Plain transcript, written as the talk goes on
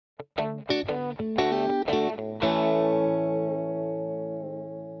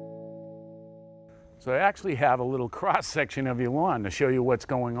So I actually have a little cross section of your lawn to show you what's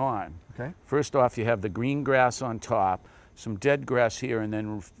going on. Okay. First off, you have the green grass on top, some dead grass here, and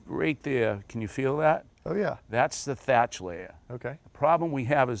then right there, can you feel that? Oh yeah. That's the thatch layer. Okay. The problem we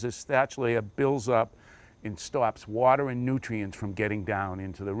have is this thatch layer builds up and stops water and nutrients from getting down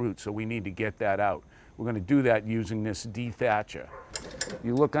into the roots, so we need to get that out. We're going to do that using this Dethatcher.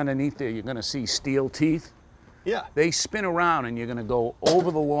 You look underneath there, you're going to see steel teeth. Yeah. They spin around and you're going to go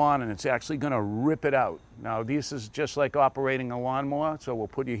over the lawn and it's actually going to rip it out. Now this is just like operating a lawnmower, so we'll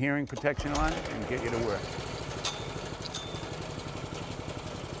put your hearing protection on and get you to work.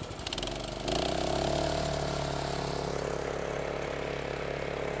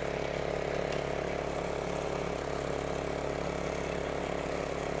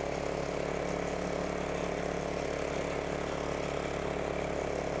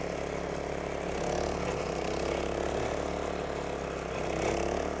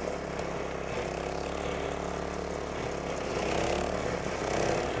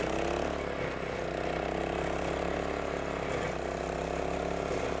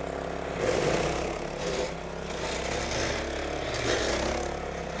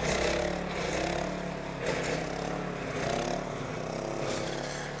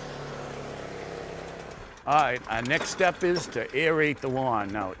 All right, our next step is to aerate the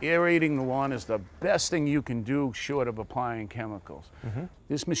lawn. Now, aerating the lawn is the best thing you can do short of applying chemicals.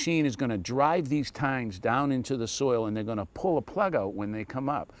 This machine is going to drive these tines down into the soil and they're going to pull a plug out when they come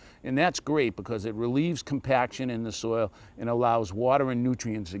up. And that's great because it relieves compaction in the soil and allows water and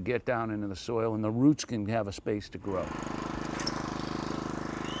nutrients to get down into the soil and the roots can have a space to grow.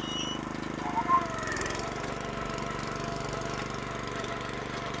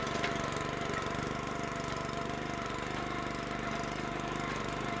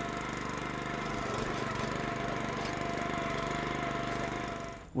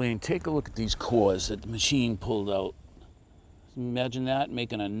 Lane, take a look at these cores that the machine pulled out. Imagine that,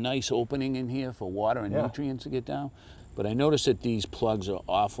 making a nice opening in here for water and nutrients to get down. But I noticed that these plugs are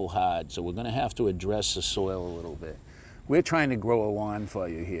awful hard, so we're going to have to address the soil a little bit. We're trying to grow a lawn for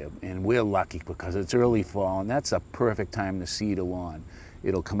you here, and we're lucky because it's early fall, and that's a perfect time to seed a lawn.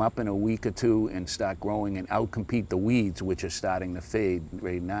 It'll come up in a week or two and start growing and outcompete the weeds, which are starting to fade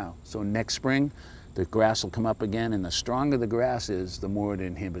right now. So next spring, the grass will come up again, and the stronger the grass is, the more it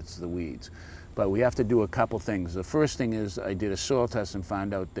inhibits the weeds. But we have to do a couple things. The first thing is I did a soil test and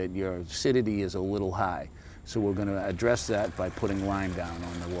found out that your acidity is a little high. So we're going to address that by putting lime down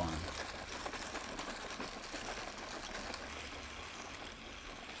on the lawn.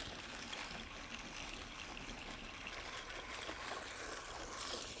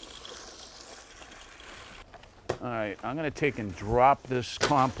 All right, I'm going to take and drop this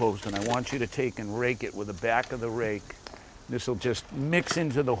compost, and I want you to take and rake it with the back of the rake. This will just mix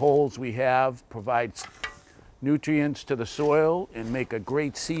into the holes we have, provide nutrients to the soil, and make a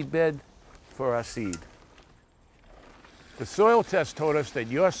great seed bed for our seed. The soil test told us that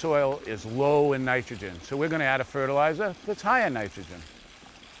your soil is low in nitrogen, so we're going to add a fertilizer that's high in nitrogen.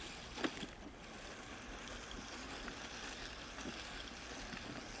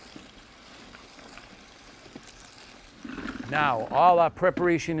 Now, all our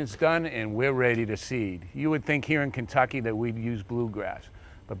preparation is done and we're ready to seed. You would think here in Kentucky that we'd use bluegrass,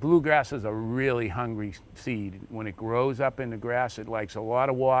 but bluegrass is a really hungry seed. When it grows up in the grass, it likes a lot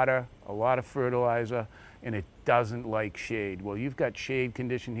of water, a lot of fertilizer, and it doesn't like shade. Well, you've got shade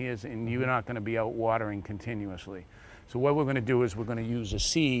condition here and you're not going to be out watering continuously. So what we're going to do is we're going to use a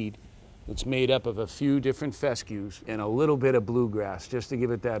seed that's made up of a few different fescues and a little bit of bluegrass just to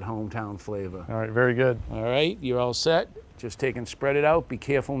give it that hometown flavor. All right, very good. All right, you're all set. Just take and spread it out. Be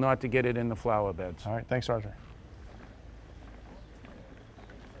careful not to get it in the flower beds. All right, thanks, Roger.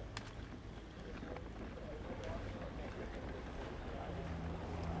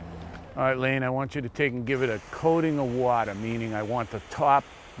 All right, Lane, I want you to take and give it a coating of water, meaning I want the top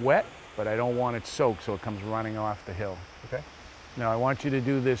wet, but I don't want it soaked so it comes running off the hill. Okay. Now I want you to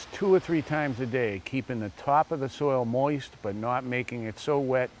do this 2 or 3 times a day, keeping the top of the soil moist, but not making it so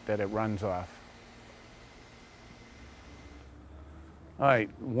wet that it runs off. All right,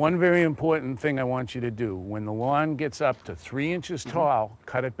 one very important thing I want you to do. When the lawn gets up to 3 inches tall,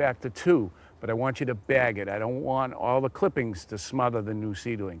 cut it back to 2, but I want you to bag it. I don't want all the clippings to smother the new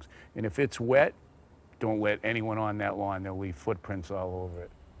seedlings. And if it's wet, don't let anyone on that lawn. They'll leave footprints all over it.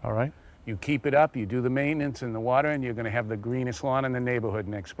 All right. You keep it up, you do the maintenance and the water, and you're gonna have the greenest lawn in the neighborhood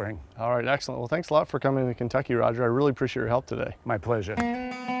next spring. All right, excellent. Well, thanks a lot for coming to Kentucky, Roger. I really appreciate your help today. My pleasure.